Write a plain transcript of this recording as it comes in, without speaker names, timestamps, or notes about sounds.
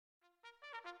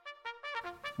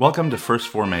Welcome to First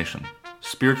Formation,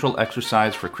 spiritual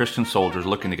exercise for Christian soldiers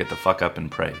looking to get the fuck up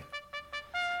and pray.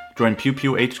 Join Pew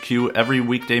Pew HQ every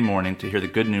weekday morning to hear the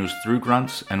good news through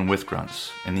grunts and with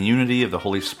grunts, in the unity of the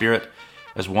Holy Spirit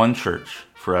as one church,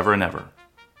 forever and ever.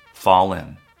 Fall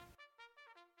in.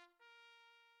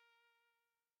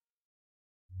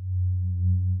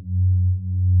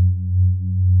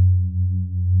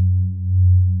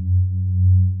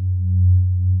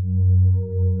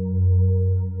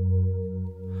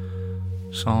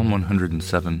 Psalm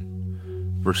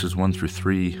 107, verses 1 through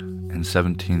 3 and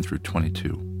 17 through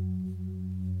 22.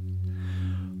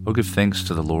 O give thanks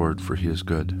to the Lord, for he is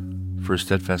good, for his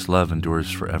steadfast love endures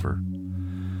forever.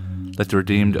 Let the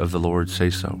redeemed of the Lord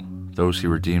say so, those he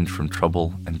redeemed from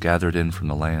trouble and gathered in from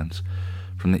the lands,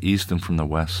 from the east and from the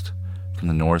west, from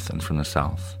the north and from the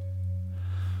south.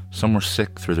 Some were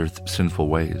sick through their sinful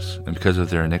ways, and because of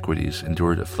their iniquities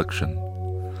endured affliction.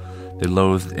 They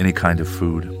loathed any kind of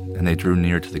food, and they drew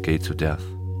near to the gates of death.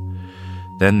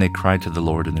 Then they cried to the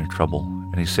Lord in their trouble,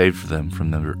 and he saved them from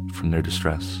their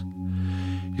distress.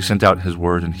 He sent out his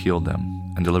word and healed them,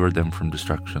 and delivered them from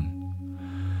destruction.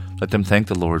 Let them thank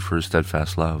the Lord for his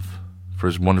steadfast love, for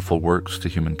his wonderful works to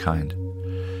humankind,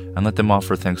 and let them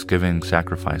offer thanksgiving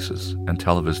sacrifices, and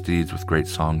tell of his deeds with great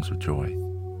songs of joy.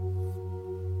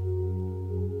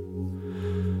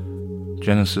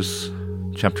 Genesis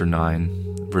chapter 9,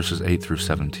 verses 8 through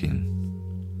 17.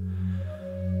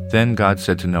 Then God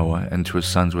said to Noah and to his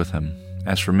sons with him,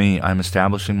 As for me, I am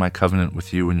establishing my covenant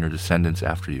with you and your descendants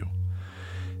after you,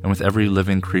 and with every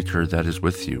living creature that is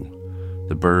with you,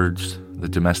 the birds, the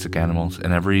domestic animals,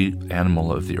 and every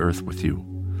animal of the earth with you,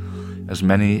 as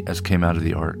many as came out of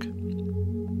the ark.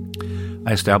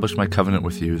 I establish my covenant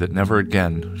with you that never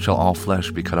again shall all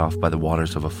flesh be cut off by the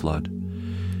waters of a flood,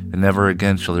 and never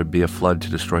again shall there be a flood to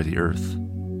destroy the earth.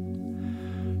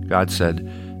 God said,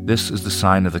 This is the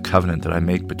sign of the covenant that I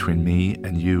make between me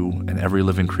and you and every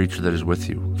living creature that is with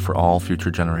you for all future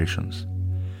generations.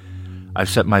 I've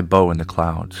set my bow in the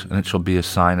clouds, and it shall be a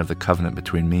sign of the covenant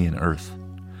between me and earth.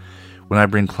 When I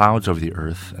bring clouds over the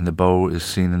earth, and the bow is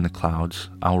seen in the clouds,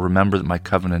 I will remember that my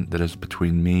covenant that is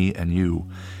between me and you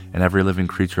and every living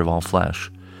creature of all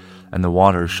flesh, and the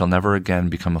waters shall never again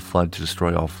become a flood to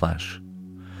destroy all flesh.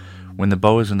 When the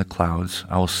bow is in the clouds,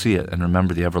 I will see it and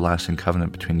remember the everlasting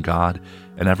covenant between God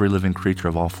and every living creature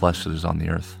of all flesh that is on the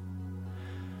earth.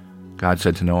 God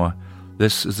said to Noah,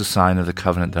 This is the sign of the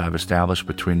covenant that I have established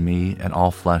between me and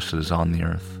all flesh that is on the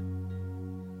earth.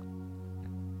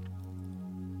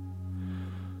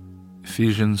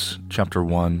 Ephesians chapter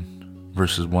 1,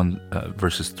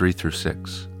 verses 3 through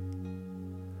 6.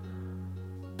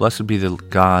 Blessed be the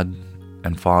God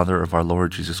and Father of our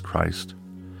Lord Jesus Christ,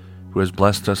 who has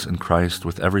blessed us in Christ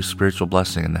with every spiritual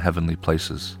blessing in the heavenly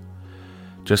places,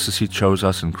 just as he chose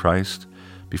us in Christ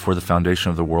before the foundation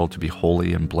of the world to be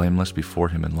holy and blameless before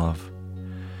him in love.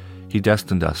 He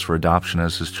destined us for adoption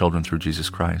as his children through Jesus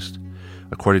Christ,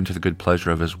 according to the good pleasure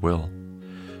of his will,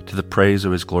 to the praise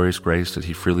of his glorious grace that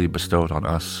he freely bestowed on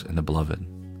us in the Beloved.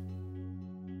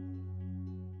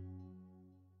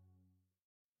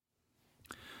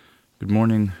 Good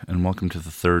morning, and welcome to the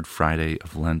third Friday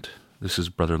of Lent. This is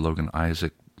Brother Logan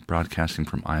Isaac, broadcasting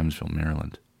from Iamsville,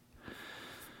 Maryland.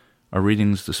 Our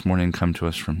readings this morning come to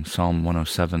us from Psalm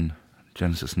 107,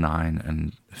 Genesis 9,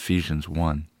 and Ephesians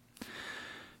 1.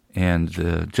 And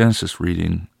the Genesis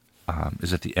reading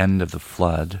is at the end of the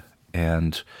flood,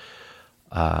 and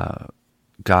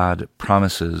God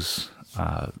promises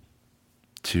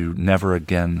to never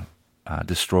again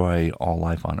destroy all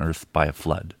life on earth by a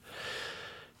flood.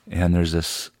 And there's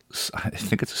this, I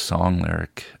think it's a song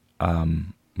lyric,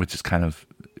 which is kind of,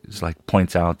 it's like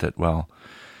points out that, well,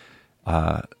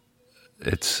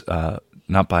 it's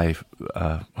not by,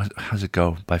 how does it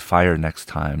go? By fire next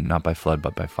time, not by flood,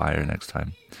 but by fire next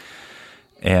time.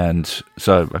 And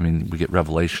so, I mean, we get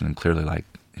revelation and clearly like,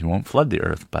 he won't flood the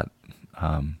earth, but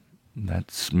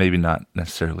that's maybe not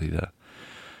necessarily the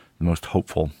most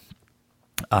hopeful.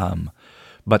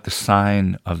 But the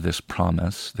sign of this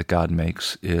promise that God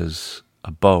makes is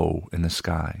a bow in the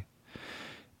sky.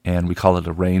 And we call it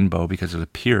a rainbow because it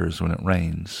appears when it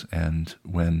rains. And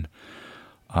when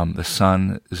the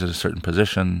sun is at a certain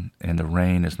position and the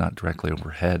rain is not directly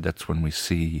overhead, that's when we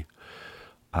see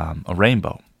a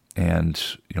rainbow. And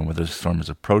whether the storm is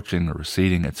approaching or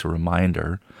receding, it's a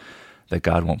reminder that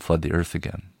God won't flood the earth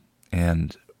again.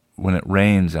 And when it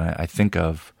rains, and I think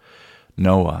of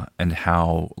Noah and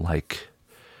how,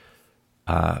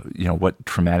 what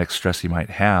traumatic stress he might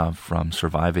have from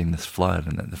surviving this flood.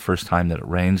 And then the first time that it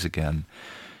rains again,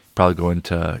 probably go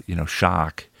into,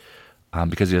 shock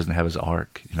because he doesn't have his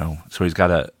ark, So he's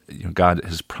got God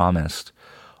has promised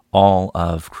all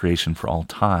of creation for all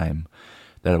time,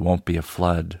 that it won't be a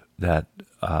flood that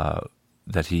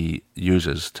that he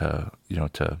uses to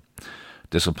to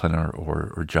discipline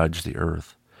or judge the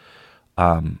earth.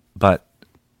 But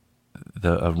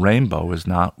a rainbow is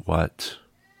not what's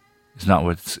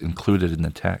included in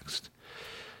the text.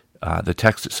 The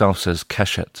text itself says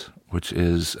keshet, which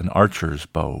is an archer's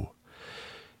bow.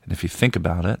 And if you think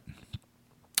about it,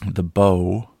 the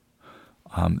bow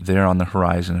there on the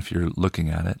horizon, if you're looking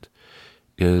at it,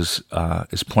 is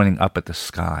pointing up at the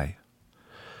sky.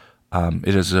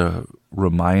 It is a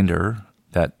reminder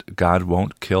that God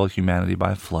won't kill humanity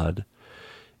by flood,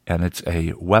 and it's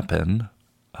a weapon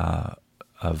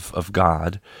of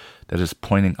God that is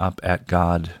pointing up at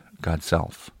God's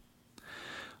self.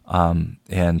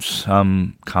 And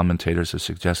some commentators have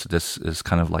suggested this is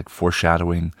kind of like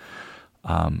foreshadowing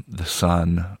the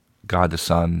Son, God the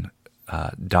Son,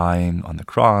 dying on the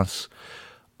cross,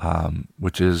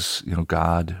 which is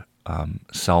God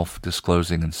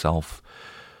self-disclosing and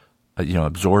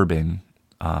absorbing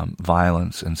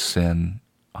violence and sin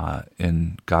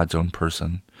in God's own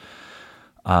person.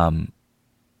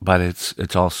 But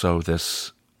it's also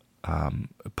this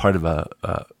part of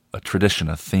a tradition,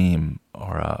 a theme,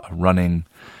 or a running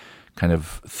kind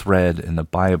of thread in the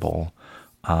Bible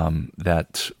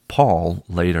that Paul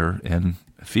later in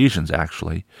Ephesians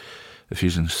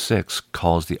 6,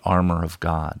 calls the armor of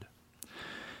God.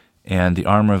 And the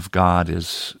armor of God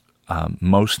is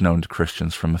most known to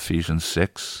Christians from Ephesians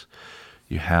 6.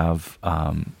 You have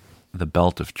the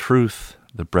belt of truth,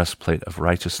 the breastplate of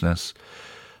righteousness,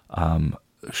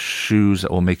 shoes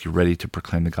that will make you ready to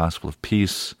proclaim the gospel of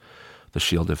peace, the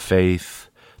shield of faith,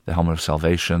 the helmet of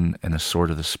salvation, and the sword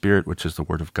of the Spirit, which is the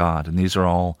word of God. And these are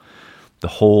all, the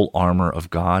whole armor of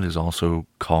God is also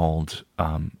called,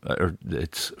 or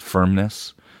it's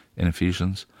firmness in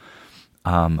Ephesians.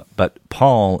 But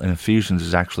Paul in Ephesians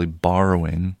is actually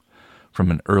borrowing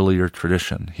from an earlier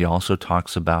tradition. He also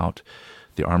talks about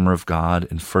the armor of God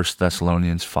in 1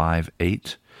 Thessalonians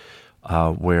 5:8,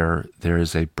 where there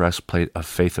is a breastplate of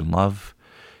faith and love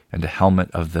and a helmet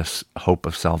of this hope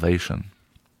of salvation.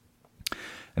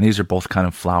 And these are both kind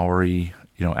of flowery,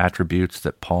 attributes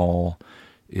that Paul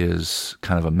is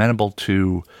kind of amenable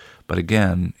to, but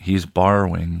again, he's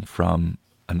borrowing from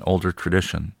an older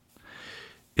tradition.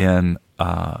 In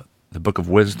the Book of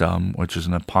Wisdom, which is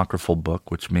an apocryphal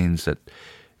book, which means that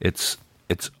it's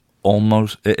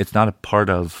not a part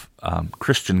of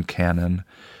Christian canon,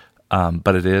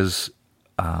 but it is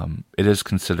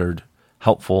considered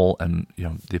helpful, and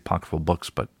the apocryphal books,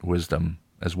 but wisdom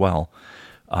as well.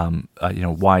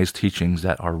 Wise teachings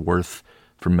that are worth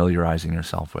familiarizing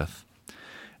yourself with.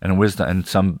 And wisdom, and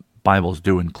some Bibles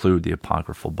do include the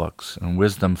apocryphal books. In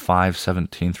Wisdom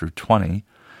 5:17 through 20,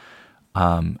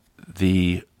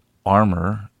 the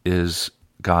armor is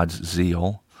God's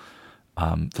zeal.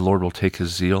 The Lord will take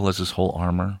his zeal as his whole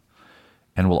armor,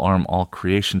 and will arm all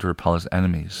creation to repel his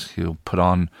enemies. He'll put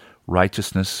on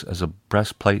righteousness as a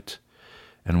breastplate,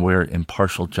 and wear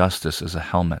impartial justice as a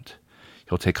helmet.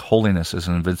 He'll take holiness as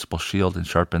an invincible shield, and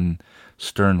sharpen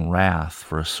stern wrath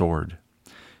for a sword.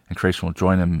 And creation will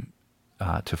join him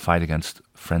to fight against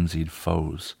frenzied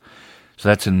foes. So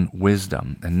that's in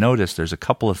wisdom. And notice there's a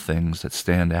couple of things that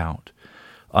stand out.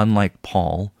 Unlike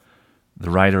Paul, the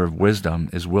writer of wisdom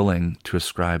is willing to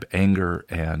ascribe anger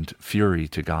and fury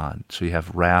to God. So you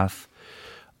have wrath,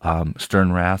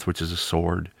 stern wrath, which is a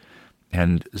sword,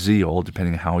 and zeal,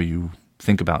 depending on how you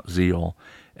think about zeal,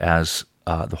 as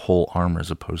the whole armor as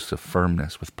opposed to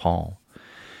firmness with Paul.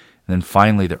 And then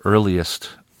finally, the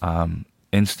earliest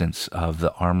instance of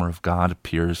the armor of God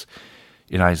appears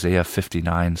in Isaiah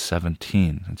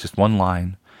 59:17. It's just one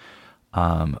line,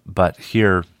 but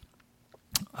here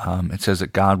it says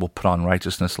that God will put on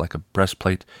righteousness like a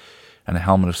breastplate and a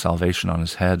helmet of salvation on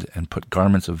his head, and put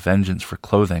garments of vengeance for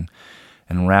clothing,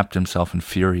 and wrapped himself in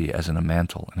fury as in a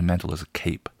mantle, and a mantle is a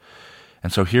cape.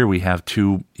 And so here we have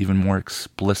two even more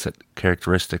explicit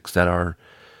characteristics that are,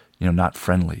 not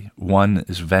friendly. One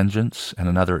is vengeance, and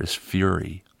another is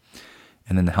fury.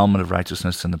 And then the helmet of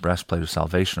righteousness and the breastplate of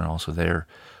salvation are also there.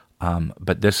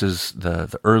 But this is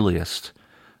the earliest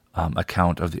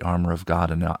account of the armor of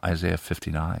God in Isaiah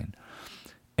 59.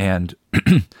 And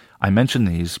I mention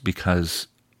these because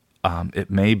it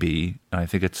may be, and I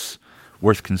think it's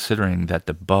worth considering, that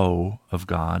the bow of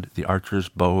God, the archer's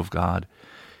bow of God,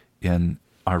 in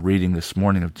our reading this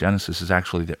morning of Genesis is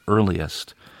actually the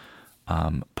earliest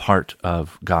part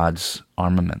of God's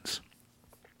armaments.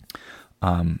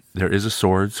 There is a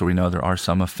sword, so we know there are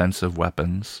some offensive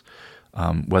weapons.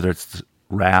 Whether it's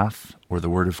wrath or the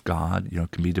word of God,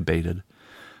 can be debated.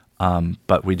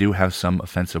 But we do have some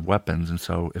offensive weapons, and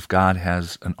so if God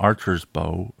has an archer's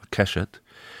bow, a keshet,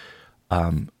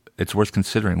 it's worth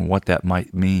considering what that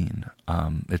might mean.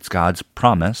 It's God's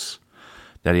promise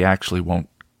that he actually won't,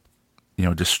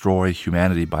 destroy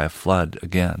humanity by a flood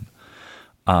again.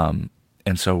 And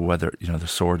so whether, the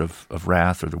sword of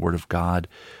wrath or the word of God,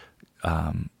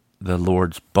 the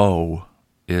Lord's bow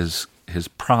is his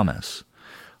promise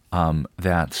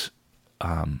that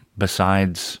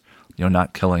besides,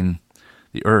 not killing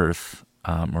the earth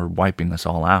or wiping us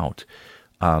all out,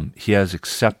 he has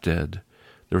accepted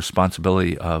the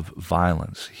responsibility of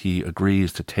violence. He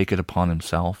agrees to take it upon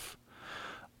himself.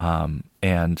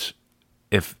 And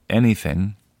if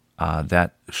anything,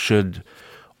 that should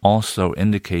also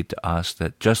indicate to us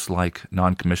that just like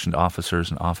non-commissioned officers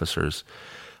and officers,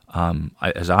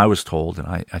 as I was told, and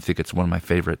I think it's one of my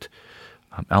favorite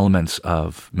elements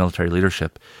of military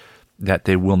leadership, that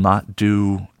they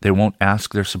won't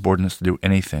ask their subordinates to do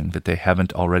anything that they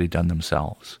haven't already done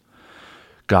themselves.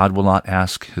 God will not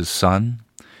ask his son,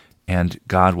 and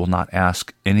God will not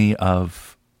ask any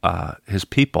of his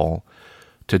people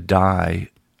to die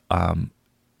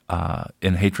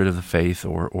in hatred of the faith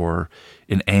or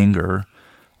in anger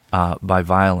by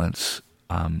violence,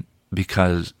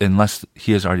 because unless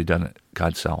he has already done it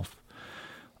God's self.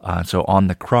 So on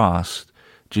the cross,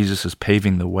 Jesus is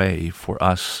paving the way for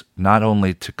us not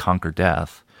only to conquer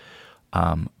death,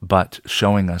 but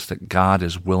showing us that God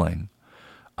is willing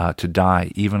to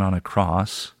die even on a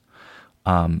cross,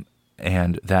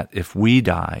 and that if we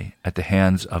die at the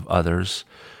hands of others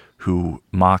who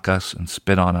mock us and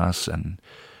spit on us and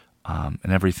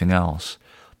everything else,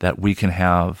 that we can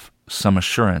have some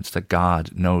assurance that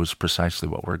God knows precisely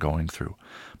what we're going through,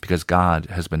 because God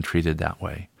has been treated that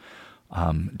way.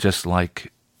 Just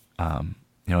like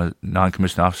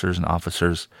non-commissioned officers and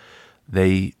officers,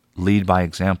 they lead by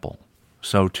example.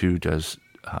 So too does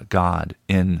God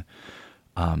in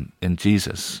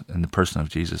Jesus, in the person of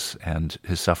Jesus and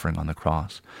his suffering on the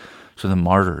cross. So the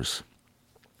martyrs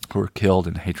who were killed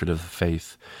in hatred of the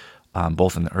faith,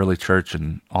 both in the early church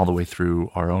and all the way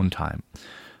through our own time,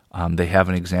 they have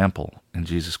an example in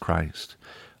Jesus Christ.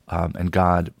 And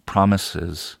God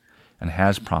promises and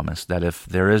has promised that if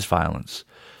there is violence,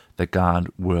 that God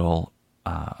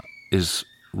is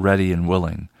ready and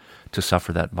willing to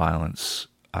suffer that violence,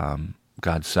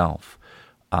 God's self,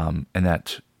 and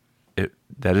that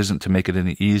isn't to make it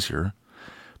any easier,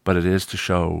 but it is to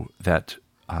show that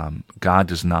God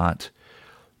does not,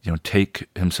 take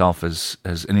himself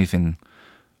as anything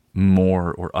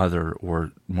more or other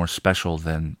or more special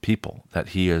than people, that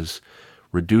he is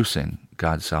reducing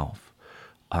God's self,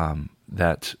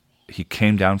 that he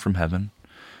came down from heaven,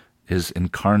 is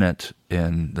incarnate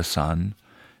in the Son,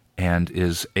 and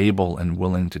is able and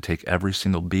willing to take every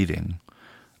single beating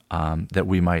that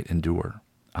we might endure.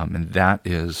 And that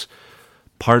is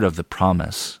part of the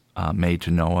promise made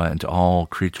to Noah and to all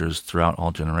creatures throughout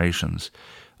all generations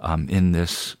in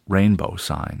this rainbow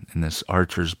sign, in this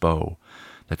archer's bow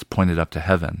that's pointed up to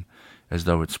heaven, as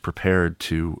though it's prepared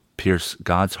to pierce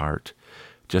God's heart,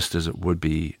 just as it would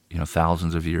be,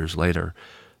 thousands of years later,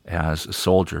 as a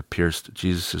soldier pierced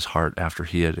Jesus' heart after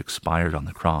he had expired on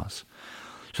the cross.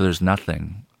 So there's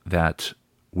nothing that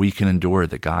we can endure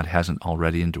that God hasn't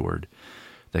already endured,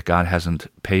 that God hasn't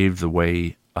paved the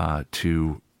way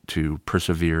to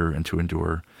persevere and to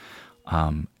endure,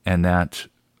 and that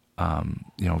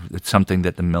it's something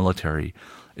that the military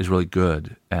is really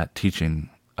good at teaching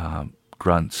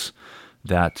grunts,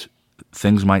 that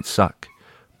things might suck,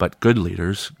 but good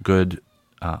leaders, good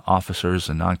officers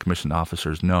and non-commissioned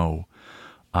officers know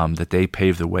that they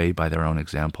pave the way by their own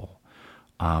example,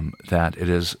 that it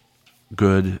is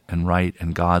good and right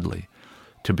and godly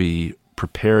to be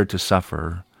prepared to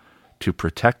suffer, to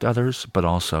protect others, but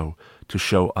also to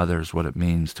show others what it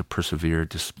means to persevere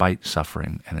despite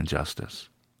suffering and injustice.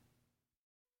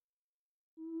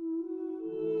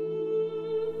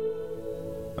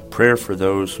 A prayer for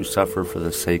those who suffer for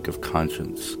the sake of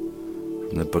conscience,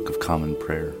 from the Book of Common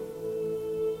Prayer.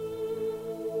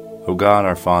 O God,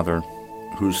 our Father,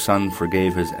 whose Son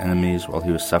forgave his enemies while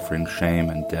he was suffering shame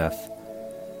and death,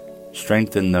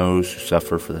 strengthen those who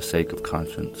suffer for the sake of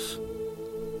conscience.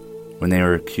 When they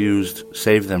are accused,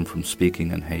 save them from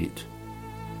speaking in hate.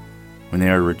 When they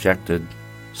are rejected,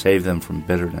 save them from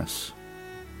bitterness.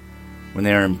 When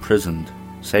they are imprisoned,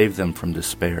 save them from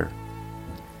despair.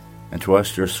 And to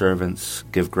us, your servants,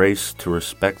 give grace to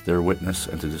respect their witness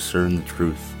and to discern the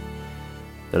truth,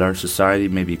 that our society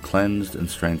may be cleansed and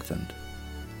strengthened.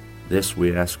 This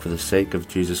we ask for the sake of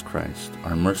Jesus Christ,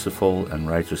 our merciful and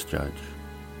righteous Judge.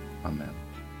 Amen.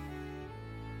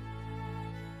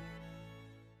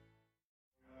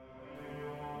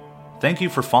 Thank you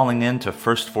for falling in to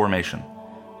First Formation,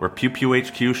 where Pew Pew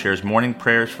HQ shares morning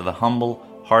prayers for the humble,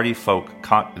 hardy folk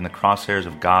caught in the crosshairs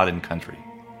of God and country.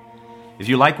 If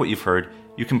you like what you've heard,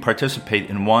 you can participate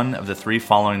in one of the three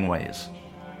following ways.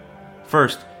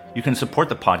 First, you can support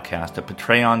the podcast at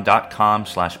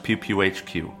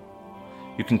patreon.com/pewpewhq.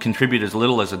 You can contribute as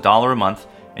little as $1 a month,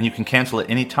 and you can cancel at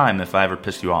any time if I ever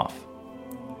piss you off.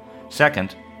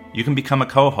 Second, you can become a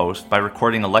co-host by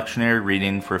recording a lectionary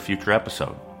reading for a future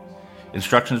episode.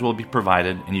 Instructions will be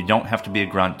provided, and you don't have to be a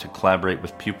grunt to collaborate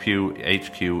with Pew Pew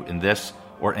HQ in this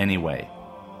or any way.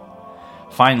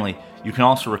 Finally, you can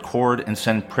also record and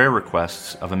send prayer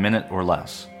requests of a minute or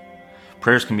less.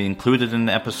 Prayers can be included in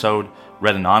the episode,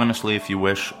 read anonymously if you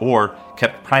wish, or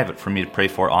kept private for me to pray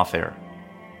for off-air.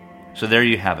 So there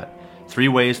you have it, 3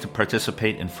 ways to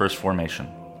participate in First Formation.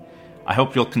 I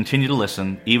hope you'll continue to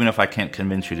listen, even if I can't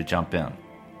convince you to jump in.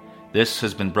 This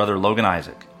has been Brother Logan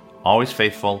Isaac, always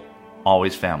faithful,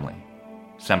 always family.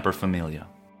 Semper Familia.